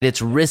It's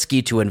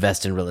risky to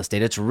invest in real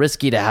estate. It's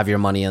risky to have your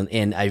money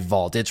in a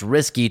vault. It's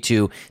risky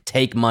to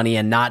take money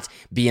and not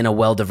be in a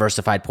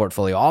well-diversified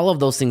portfolio. All of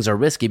those things are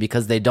risky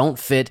because they don't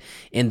fit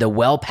in the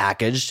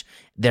well-packaged.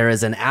 There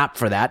is an app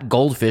for that,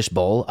 Goldfish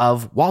Bowl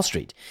of Wall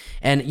Street.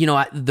 And,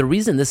 the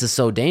reason this is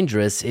so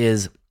dangerous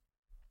is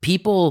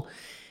people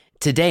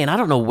today, and I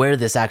don't know where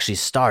this actually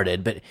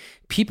started, but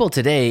people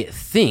today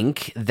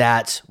think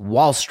that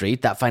Wall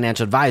Street, that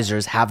financial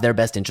advisors have their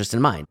best interest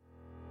in mind.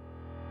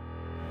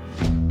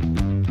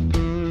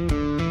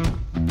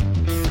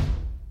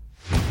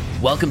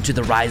 Welcome to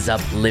the Rise Up,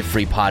 Live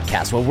Free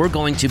podcast, where we're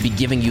going to be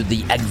giving you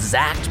the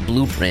exact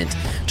blueprint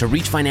to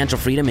reach financial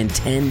freedom in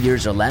 10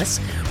 years or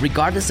less,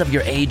 regardless of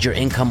your age, your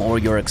income, or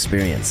your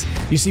experience.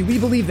 You see, we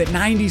believe that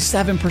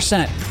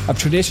 97% of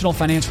traditional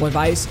financial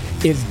advice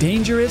is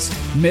dangerous,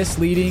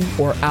 misleading,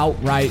 or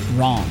outright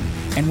wrong.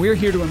 And we're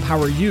here to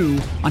empower you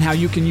on how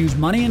you can use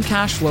money and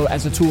cash flow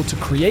as a tool to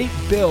create,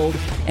 build,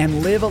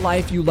 and live a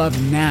life you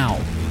love now,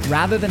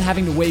 rather than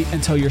having to wait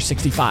until you're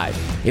 65.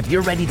 If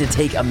you're ready to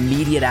take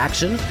immediate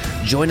action,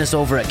 join us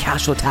over at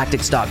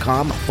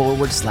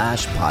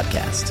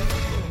cashflowtactics.com/podcast.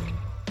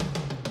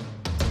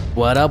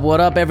 What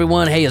up,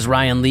 everyone? Hey, it's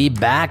Ryan Lee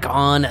back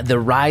on the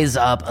Rise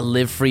Up,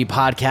 Live Free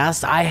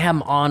podcast. I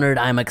am honored.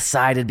 I'm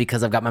excited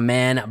because I've got my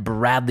man,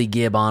 Bradley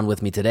Gibb, on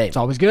with me today. It's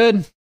always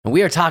good. And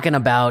we are talking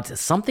about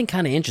something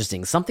kind of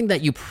interesting, something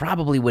that you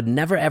probably would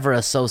never ever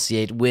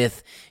associate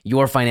with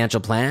your financial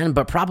plan,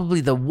 but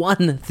probably the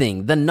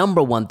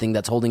number one thing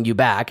that's holding you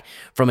back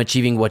from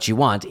achieving what you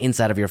want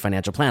inside of your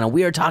financial plan. And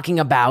we are talking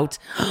about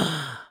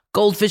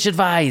goldfish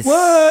advice.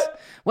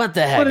 What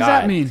the heck? What does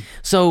that mean?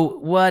 So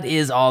what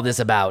is all this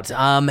about?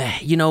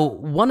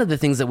 One of the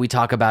things that we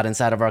talk about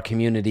inside of our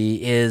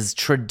community is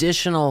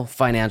traditional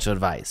financial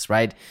advice,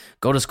 right?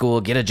 Go to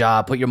school, get a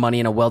job, put your money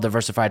in a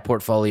well-diversified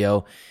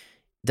portfolio.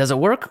 Does it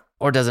work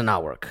or does it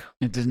not work?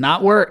 It does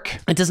not work.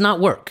 It does not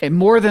work. And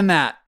more than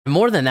that,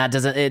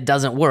 it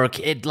doesn't work.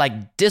 It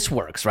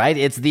disworks, right?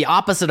 It's the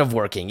opposite of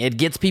working. It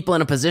gets people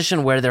in a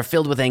position where they're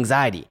filled with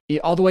anxiety.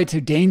 All the way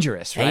to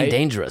dangerous, right?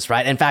 Dangerous,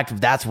 right? In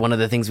fact, that's one of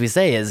the things we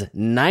say is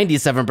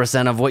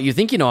 97% of what you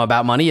think you know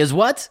about money is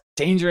what?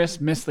 Dangerous,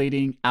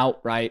 misleading,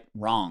 outright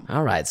wrong.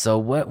 All right. So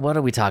what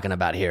are we talking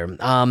about here?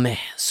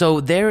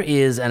 So there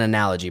is an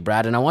analogy,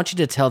 Brad, and I want you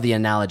to tell the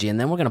analogy, and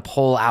then we're going to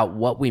pull out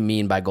what we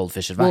mean by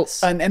goldfish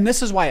advice. Well, and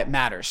this is why it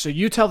matters. So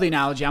you tell the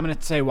analogy. I'm going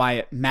to say why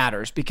it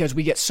matters, because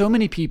we get so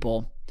many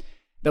people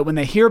that when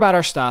they hear about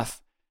our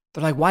stuff,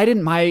 they're like, why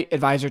didn't my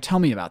advisor tell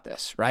me about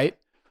this, right?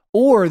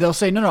 Or they'll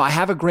say, no, I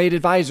have a great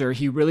advisor.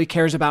 He really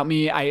cares about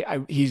me.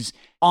 He's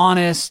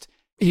honest.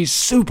 He's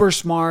super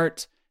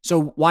smart.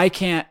 So why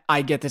can't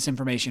I get this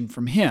information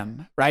from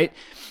him, right?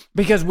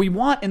 Because we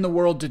want in the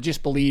world to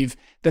just believe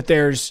that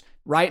there's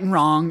right and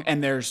wrong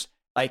and there's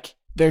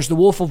the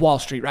Wolf of Wall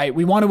Street, right?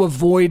 We want to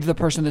avoid the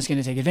person that's going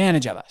to take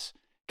advantage of us,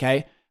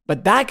 okay?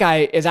 But that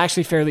guy is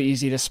actually fairly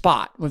easy to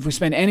spot. If we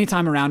spend any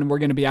time around him, we're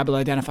going to be able to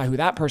identify who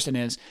that person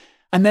is.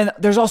 And then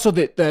there's also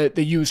the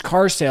used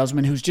car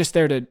salesman who's just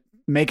there to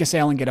make a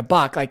sale and get a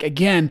buck.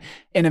 Again,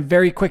 in a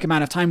very quick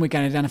amount of time, we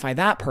can identify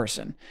that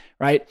person,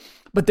 right?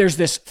 But there's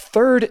this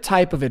third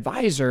type of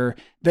advisor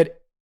that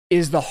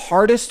is the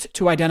hardest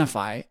to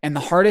identify and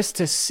the hardest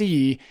to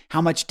see how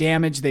much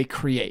damage they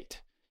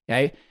create,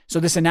 okay? So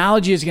this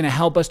analogy is going to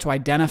help us to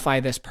identify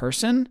this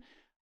person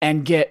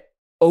and get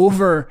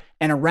over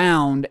and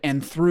around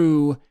and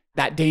through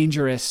that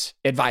dangerous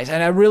advice.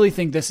 And I really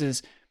think this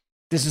is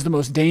the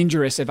most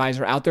dangerous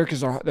advisor out there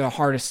because they're the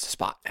hardest to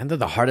spot. And they're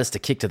the hardest to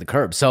kick to the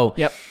curb. So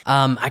yep.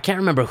 I can't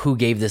remember who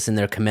gave this in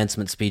their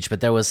commencement speech,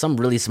 but there was some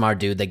really smart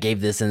dude that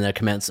gave this in their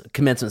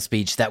commencement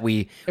speech that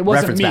we It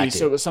wasn't referenced me, back to.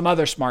 so it was some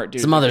other smart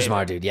dude.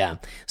 Yeah.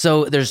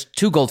 So there's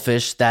three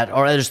goldfish that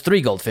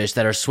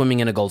are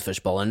swimming in a goldfish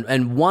bowl.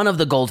 And one of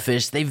the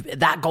goldfish,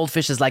 that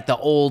goldfish is like the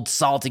old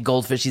salty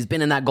goldfish. He's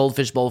been in that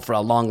goldfish bowl for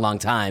a long, long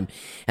time.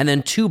 And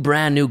then two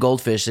brand new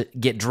goldfish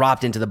get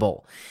dropped into the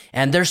bowl.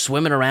 And they're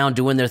swimming around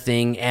doing their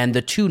thing, and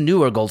the two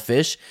newer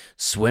goldfish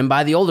swim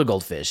by the older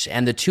goldfish,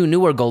 and the two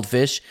newer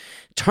goldfish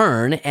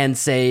turn and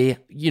say,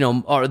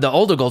 or the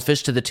older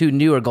goldfish to the two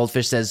newer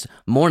goldfish says,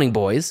 "Morning,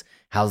 boys,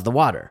 how's the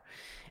water?"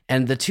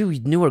 And the two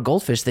newer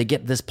goldfish, they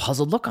get this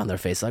puzzled look on their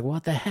face, like,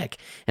 what the heck?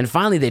 And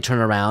finally they turn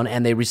around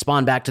and they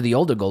respond back to the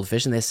older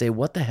goldfish and they say,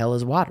 "What the hell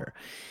is water?"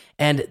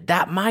 And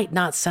that might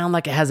not sound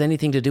like it has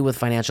anything to do with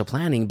financial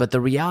planning, but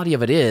the reality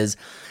of it is,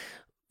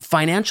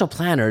 financial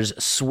planners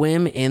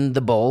swim in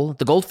the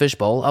goldfish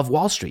bowl of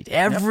Wall Street.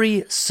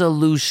 Every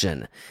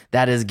solution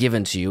that is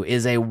given to you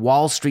is a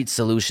Wall Street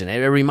solution.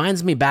 It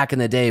reminds me back in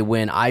the day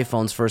when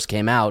iPhones first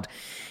came out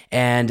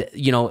and,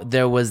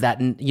 there was that,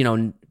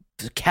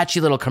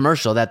 catchy little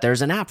commercial that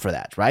there's an app for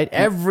that, right?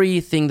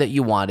 Everything that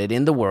you wanted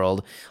in the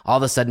world all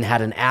of a sudden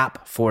had an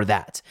app for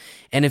that.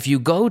 And if you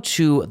go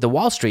to the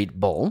Wall Street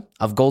bowl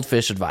of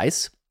goldfish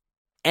advice,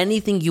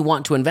 Anything you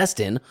want to invest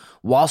in,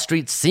 Wall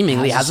Street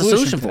seemingly has a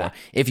solution for.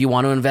 If you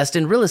want to invest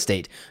in real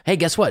estate, hey,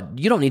 guess what?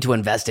 You don't need to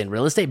invest in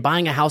real estate.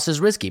 Buying a house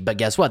is risky, but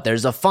guess what?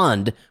 There's a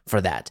fund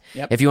for that.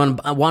 Yep. If you want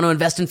to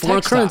invest in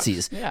foreign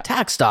currencies,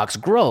 tax stocks,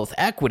 growth,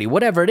 equity,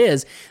 whatever it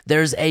is,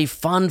 there's a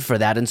fund for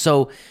that. And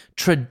so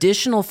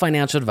traditional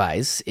financial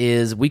advice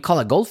is, we call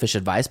it goldfish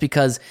advice,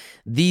 because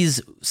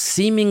these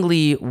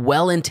seemingly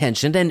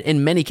well-intentioned, and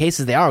in many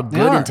cases they are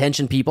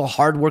good-intentioned people,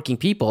 hardworking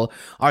people,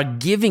 are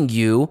giving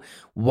you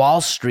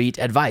Wall Street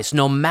advice.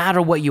 No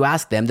matter what you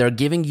ask them, they're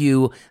giving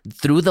you,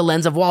 through the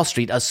lens of Wall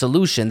Street, a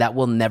solution that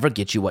will never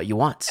get you what you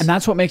want. And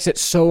that's what makes it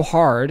so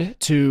hard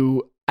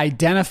to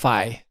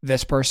identify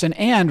this person.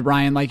 And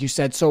Ryan, like you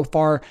said, so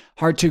far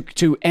hard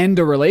to end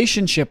a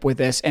relationship with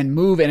this and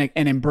move and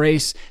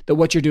embrace that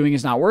what you're doing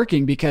is not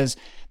working, because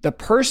the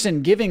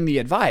person giving the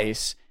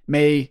advice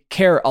may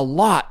care a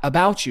lot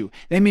about you.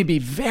 They may be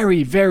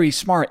very, very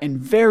smart and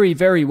very,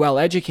 very well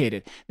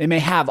educated. They may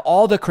have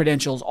all the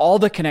credentials, all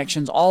the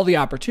connections, all the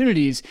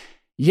opportunities,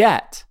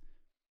 yet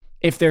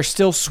if they're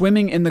still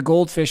swimming in the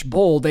goldfish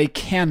bowl, they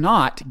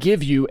cannot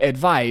give you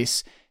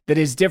advice that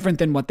is different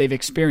than what they've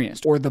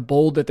experienced or the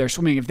bowl that they're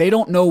swimming. If they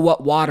don't know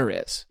what water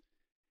is,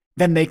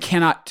 then they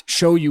cannot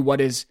show you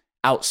what is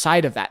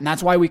outside of that. And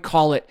that's why we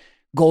call it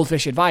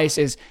goldfish advice.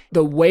 Is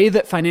the way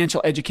that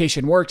financial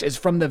education works is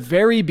from the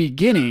very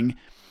beginning,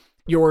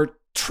 you're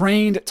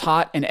trained,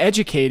 taught, and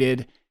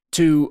educated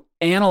to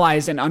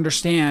analyze and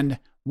understand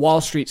Wall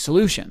Street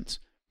solutions.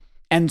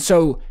 And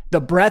so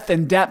the breadth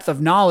and depth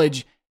of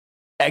knowledge,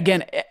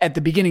 again, at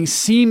the beginning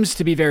seems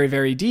to be very,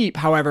 very deep.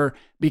 However,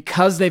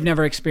 because they've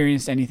never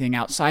experienced anything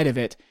outside of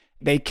it,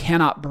 they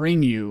cannot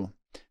bring you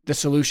the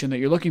solution that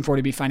you're looking for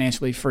to be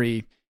financially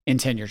free in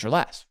 10 years or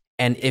less.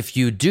 And if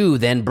you do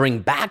then bring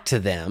back to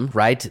them,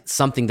 right,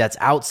 something that's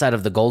outside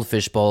of the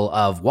goldfish bowl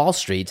of Wall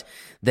Street,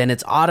 then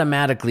it's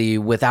automatically,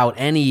 without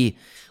any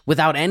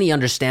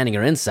understanding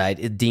or insight,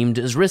 it deemed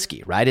as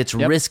risky, right? It's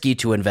risky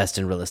to invest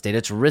in real estate.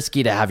 It's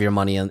risky to have your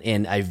money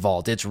in a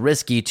vault. It's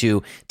risky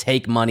to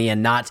take money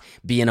and not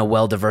be in a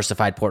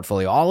well-diversified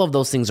portfolio. All of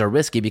those things are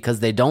risky because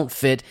they don't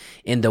fit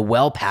in the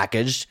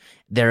well-packaged,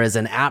 there is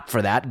an app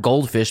for that,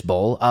 goldfish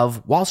bowl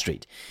of Wall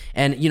Street.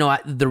 And,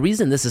 the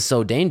reason this is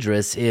so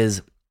dangerous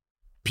is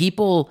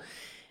people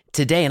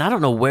today, and I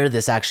don't know where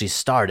this actually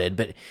started,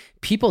 but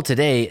people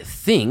today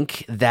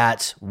think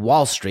that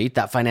Wall Street,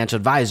 that financial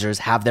advisors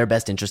have their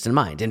best interest in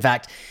mind. In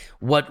fact,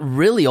 what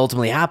really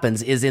ultimately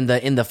happens is in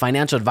the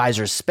financial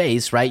advisor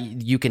space, right?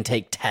 You can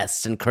take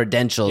tests and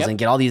credentials and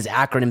get all these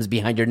acronyms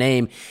behind your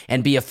name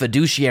and be a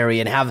fiduciary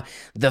and have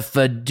the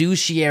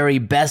fiduciary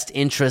best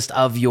interest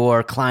of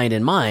your client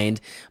in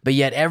mind. But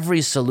yet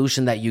every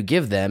solution that you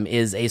give them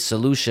is a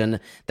solution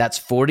that's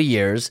 40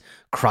 years.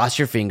 Cross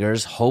your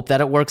fingers, hope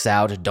that it works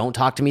out. Don't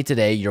talk to me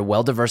today. You're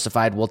well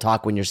diversified. We'll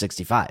talk when you're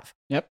 65.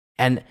 Yep.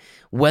 And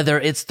whether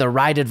it's the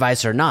right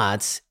advice or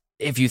not,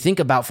 if you think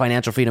about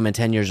financial freedom in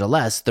 10 years or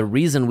less, the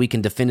reason we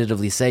can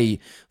definitively say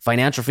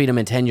financial freedom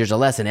in 10 years or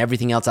less and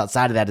everything else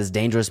outside of that is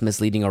dangerous,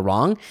 misleading, or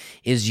wrong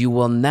is you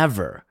will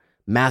never,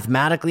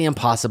 mathematically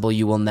impossible,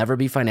 you will never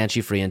be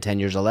financially free in 10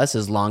 years or less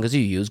as long as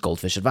you use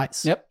goldfish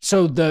advice. Yep.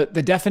 So the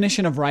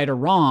definition of right or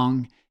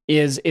wrong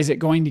is it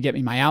going to get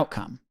me my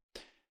outcome?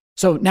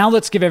 So now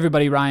let's give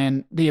everybody,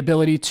 Ryan, the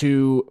ability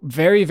to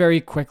very,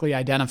 very quickly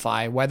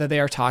identify whether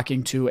they are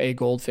talking to a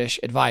goldfish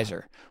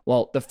advisor.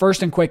 Well, the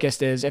first and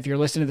quickest is if you're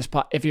listening to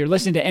this, if you're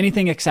listening to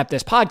anything except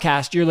this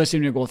podcast, you're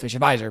listening to a goldfish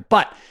advisor.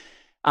 But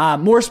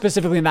more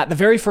specifically than that, the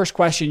very first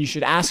question you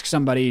should ask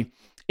somebody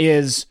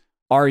is,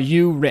 are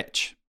you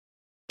rich?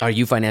 Are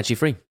you financially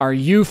free? Are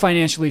you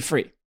financially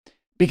free?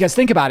 Because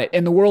think about it,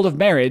 in the world of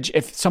marriage,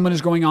 if someone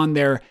is going on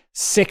their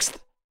 6th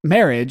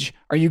marriage,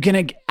 are you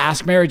going to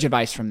ask marriage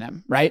advice from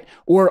them, right?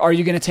 Or are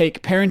you going to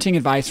take parenting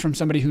advice from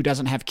somebody who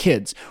doesn't have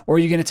kids? Or are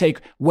you going to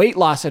take weight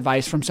loss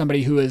advice from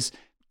somebody who is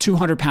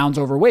 200 pounds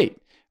overweight,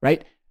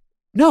 right?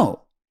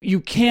 No,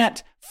 you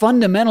can't.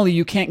 Fundamentally,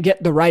 you can't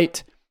get the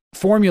right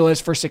formulas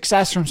for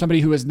success from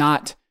somebody who is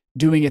not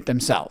doing it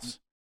themselves,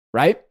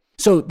 right?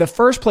 So the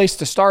first place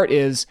to start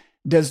is,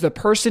 does the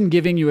person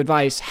giving you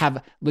advice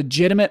have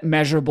legitimate,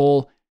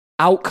 measurable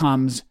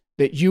outcomes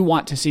that you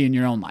want to see in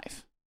your own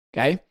life?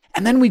 Okay.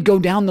 And then we'd go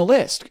down the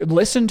list,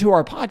 listen to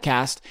our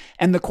podcast,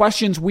 and the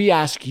questions we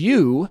ask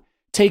you,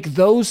 take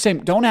those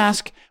same, don't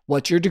ask,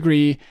 what's your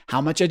degree? How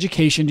much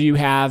education do you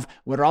have?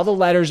 What are all the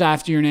letters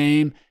after your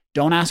name?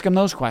 Don't ask them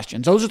those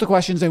questions. Those are the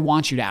questions they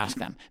want you to ask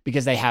them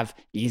because they have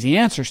easy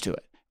answers to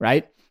it,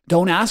 right?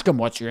 Don't ask them,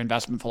 what's your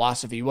investment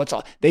philosophy?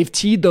 They've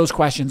teed those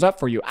questions up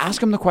for you.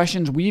 Ask them the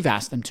questions we've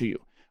asked them to you.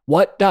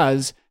 What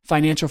does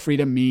financial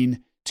freedom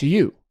mean to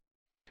you?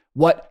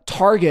 What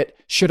target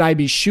should I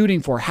be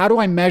shooting for? How do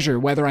I measure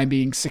whether I'm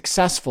being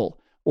successful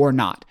or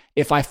not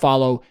if I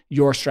follow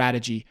your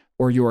strategy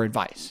or your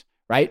advice,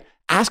 right?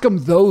 Ask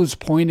them those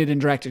pointed and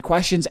directed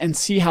questions and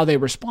see how they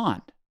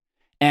respond.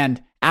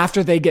 And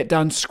after they get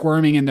done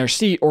squirming in their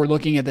seat or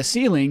looking at the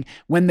ceiling,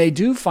 when they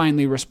do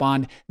finally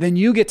respond, then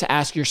you get to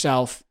ask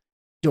yourself,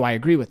 do I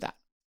agree with that?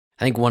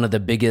 I think one of the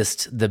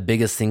biggest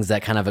things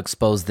that kind of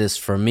exposed this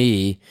for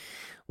me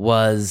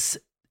was,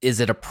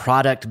 is it a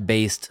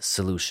product-based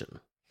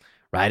solution?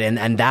 Right?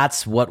 And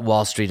that's what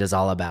Wall Street is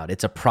all about.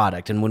 It's a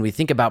product. And when we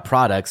think about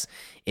products,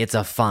 it's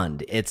a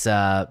fund. It's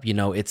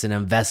it's an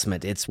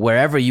investment. It's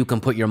wherever you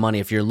can put your money.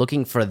 If you're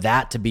looking for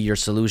that to be your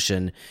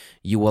solution,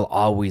 you will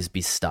always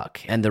be stuck.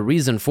 And the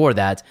reason for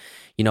that,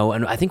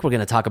 and I think we're going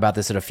to talk about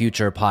this at a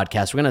future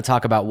podcast. We're going to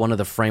talk about one of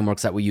the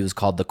frameworks that we use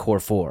called the Core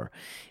Four.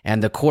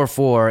 And the Core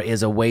Four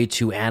is a way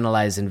to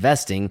analyze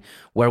investing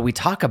where we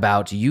talk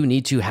about you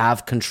need to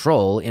have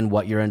control in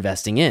what you're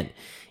investing in.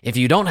 If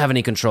you don't have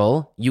any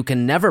control, you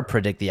can never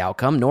predict the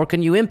outcome, nor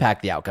can you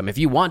impact the outcome. If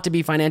you want to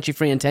be financially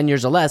free in 10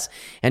 years or less,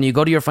 and you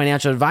go to your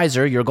financial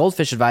advisor, your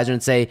Goldfish advisor,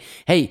 and say,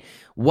 hey,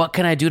 what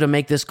can I do to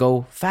make this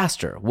go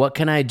faster? What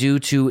can I do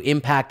to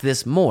impact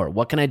this more?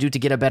 What can I do to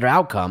get a better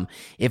outcome?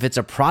 If it's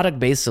a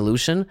product-based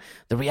solution,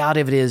 the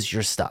reality of it is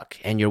you're stuck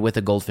and you're with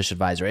a Goldfish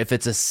advisor. If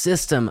it's a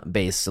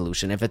system-based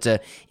solution, if it's an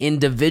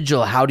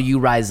individual, how do you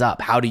rise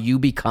up? How do you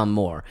become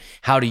more?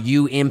 How do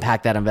you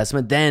impact that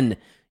investment? Then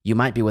you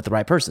might be with the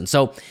right person.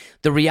 So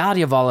the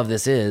reality of all of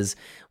this is,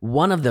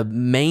 one of the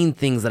main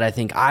things that I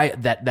think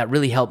that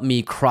really helped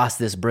me cross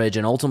this bridge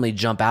and ultimately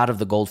jump out of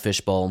the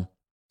Goldfish Bowl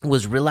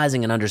was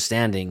realizing and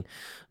understanding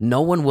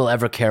no one will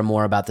ever care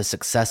more about the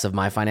success of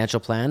my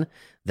financial plan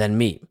than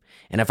me.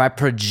 And if I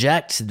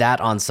project that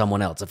on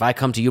someone else, if I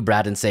come to you,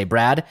 Brad, and say,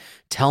 Brad,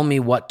 tell me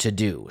what to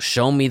do,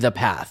 show me the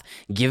path,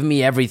 give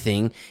me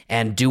everything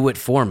and do it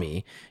for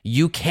me,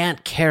 you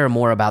can't care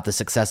more about the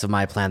success of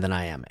my plan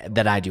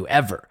than I do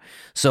ever.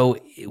 So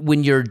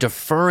when you're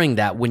deferring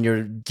that, when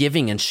you're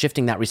giving and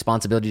shifting that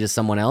responsibility to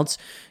someone else,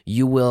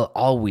 you will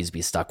always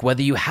be stuck.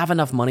 Whether you have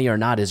enough money or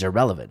not is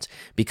irrelevant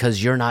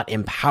because you're not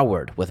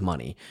empowered with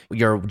money.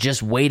 You're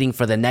just waiting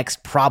for the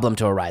next problem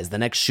to arise, the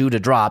next shoe to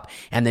drop,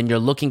 and then you're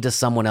looking to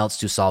someone else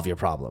to solve your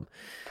problem.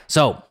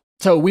 So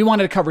we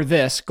wanted to cover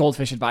this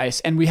Goldfish advice,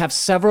 and we have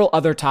several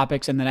other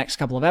topics in the next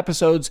couple of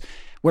episodes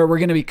where we're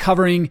going to be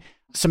covering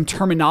some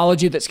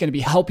terminology that's going to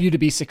help you to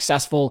be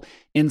successful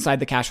inside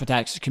the Cashflow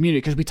Tactics community,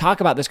 because we talk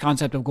about this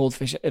concept of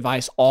Goldfish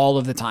advice all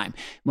of the time.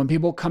 When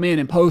people come in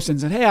and post and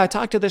say, hey, I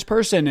talked to this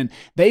person and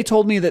they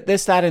told me that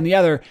this, that, and the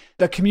other,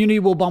 the community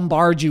will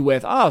bombard you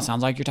with, oh,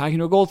 sounds like you're talking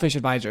to a Goldfish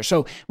advisor.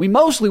 So we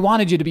mostly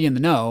wanted you to be in the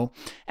know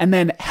and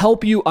then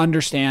help you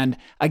understand,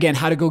 again,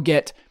 how to go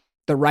get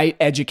the right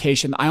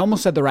education. I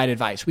almost said the right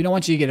advice. We don't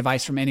want you to get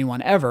advice from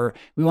anyone ever.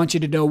 We want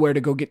you to know where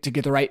to go get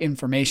the right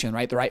information,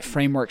 right? The right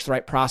frameworks, the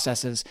right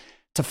processes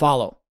to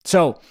follow.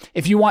 So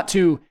if you want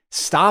to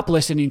stop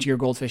listening to your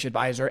Goldfish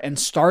advisor and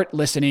start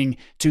listening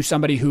to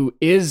somebody who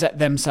is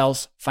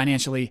themselves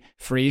financially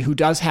free, who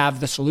does have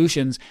the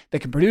solutions that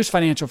can produce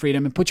financial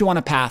freedom and put you on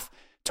a path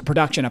to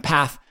production, a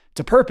path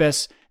to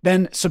purpose,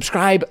 then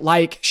subscribe,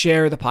 like,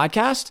 share the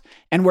podcast.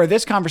 And where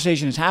this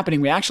conversation is happening,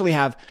 we actually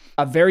have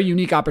a very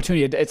unique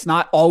opportunity. It's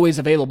not always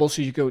available,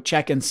 so you go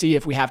check and see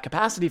if we have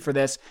capacity for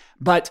this,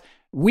 but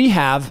we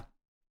have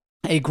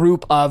a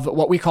group of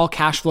what we call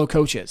cash flow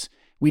coaches.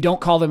 We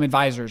don't call them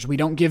advisors. We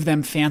don't give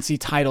them fancy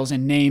titles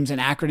and names and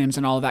acronyms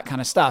and all of that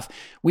kind of stuff.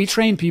 We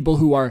train people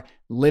who are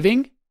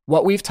living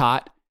what we've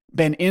taught,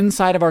 been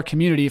inside of our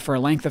community for a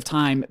length of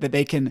time that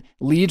they can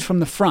lead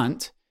from the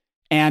front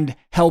and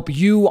help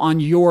you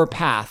on your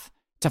path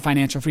to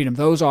financial freedom.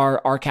 Those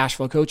are our cash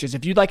flow coaches.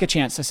 If you'd like a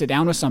chance to sit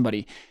down with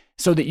somebody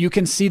so that you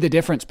can see the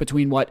difference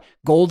between what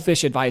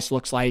Goldfish advice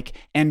looks like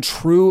and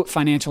true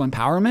financial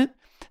empowerment,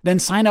 then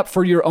sign up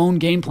for your own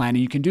game plan.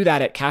 And you can do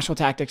that at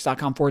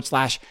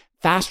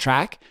cashflowtactics.com/fast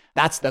track.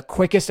 That's the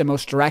quickest and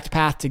most direct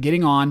path to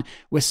getting on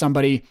with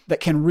somebody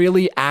that can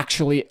really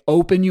actually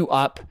open you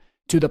up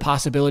to the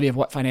possibility of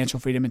what financial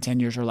freedom in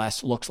 10 years or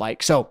less looks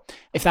like. So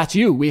if that's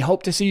you, we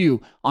hope to see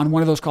you on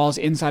one of those calls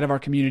inside of our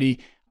community,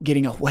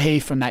 getting away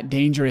from that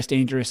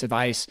dangerous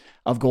advice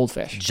of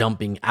Goldfish.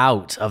 Jumping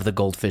out of the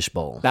Goldfish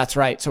Bowl. That's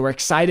right. So we're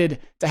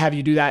excited to have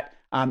you do that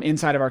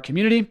inside of our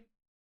community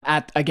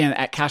at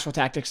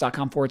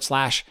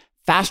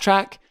cashflowtactics.com/fast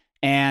track.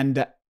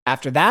 And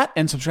after that,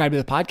 and subscribe to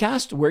the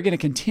podcast, we're going to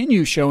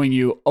continue showing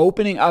you,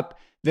 opening up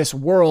this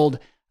world,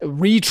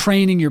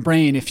 retraining your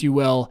brain, if you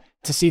will,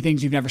 to see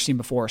things you've never seen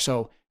before.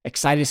 So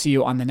excited to see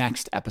you on the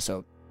next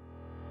episode.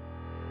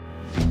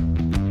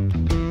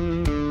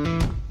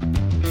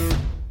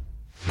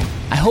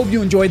 I hope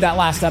you enjoyed that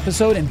last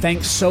episode, and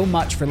thanks so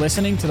much for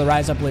listening to the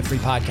Rise Up Live Free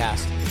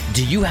podcast.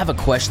 Do you have a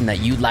question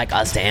that you'd like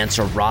us to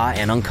answer raw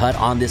and uncut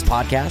on this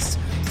podcast?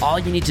 All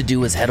you need to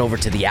do is head over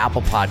to the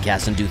Apple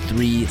Podcast and do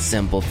 3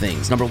 simple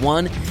things. Number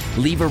 1,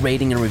 leave a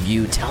rating and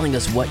review telling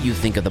us what you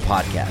think of the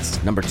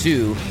podcast. Number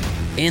 2,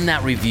 in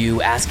that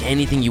review, ask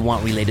anything you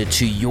want related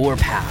to your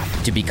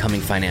path to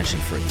becoming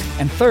financially free.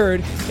 And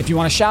 3rd, if you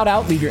want to shout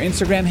out, leave your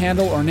Instagram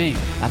handle or name.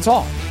 That's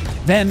all.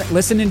 Then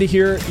listen in to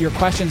hear your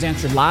questions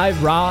answered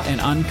live, raw,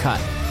 and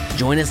uncut.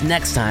 Join us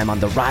next time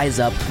on the Rise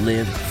Up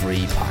Live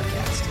Free podcast.